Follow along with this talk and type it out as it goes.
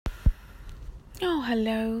Oh,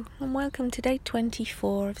 hello, and welcome to day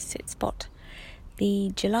 24 of Sit Spot,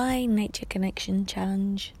 the July Nature Connection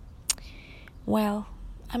Challenge. Well,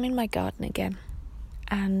 I'm in my garden again,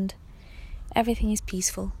 and everything is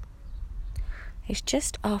peaceful. It's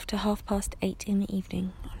just after 8:30 in the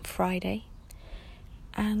evening on Friday,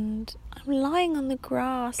 and I'm lying on the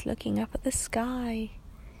grass looking up at the sky,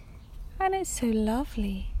 and it's so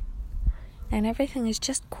lovely, and everything is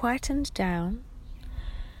just quietened down.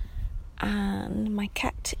 And my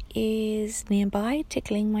cat is nearby,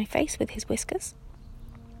 tickling my face with his whiskers.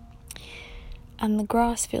 And the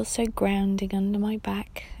grass feels so grounding under my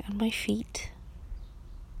back and my feet.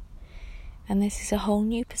 And this is a whole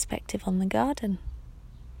new perspective on the garden,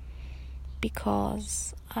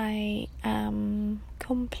 because I am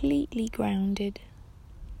completely grounded.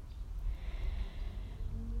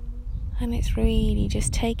 And it's really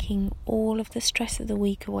just taking all of the stress of the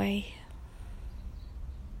week away.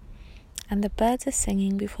 And the birds are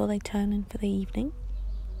singing before they turn in for the evening.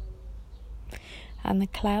 And the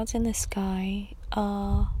clouds in the sky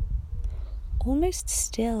are almost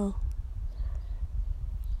still.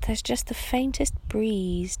 There's just the faintest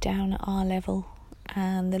breeze down at our level.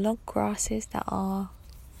 And the long grasses that are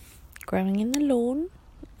growing in the lawn,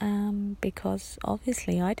 because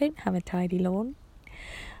obviously I don't have a tidy lawn,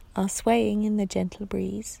 are swaying in the gentle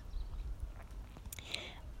breeze.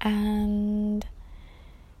 And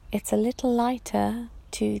it's a little lighter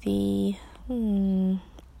to the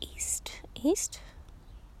east,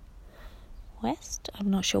 west.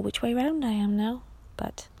 I'm not sure which way round I am now,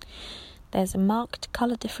 but there's a marked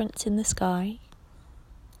colour difference in the sky,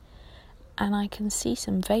 and I can see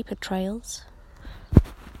some vapour trails.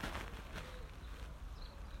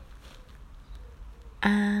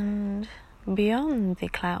 And beyond the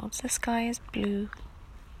clouds, the sky is blue,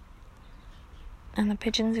 and the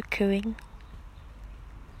pigeons are cooing.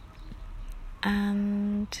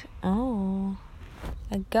 And,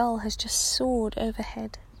 a gull has just soared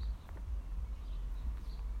overhead.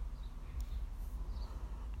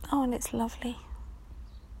 Oh, and it's lovely.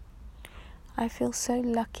 I feel so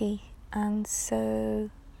lucky and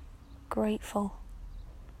so grateful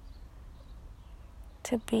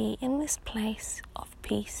to be in this place of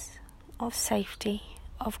peace, of safety,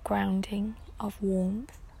 of grounding, of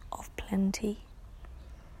warmth, of plenty.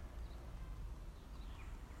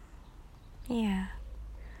 Yeah,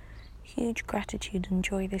 huge gratitude and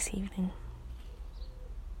joy this evening.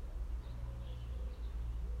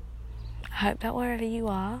 I hope that wherever you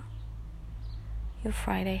are, your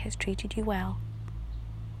Friday has treated you well.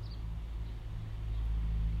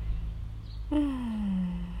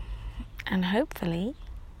 And hopefully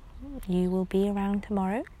you will be around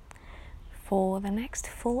tomorrow for the next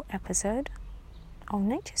full episode of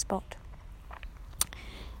Nature Spot.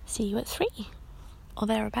 See you at 3 or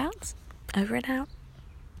thereabouts. Over and out.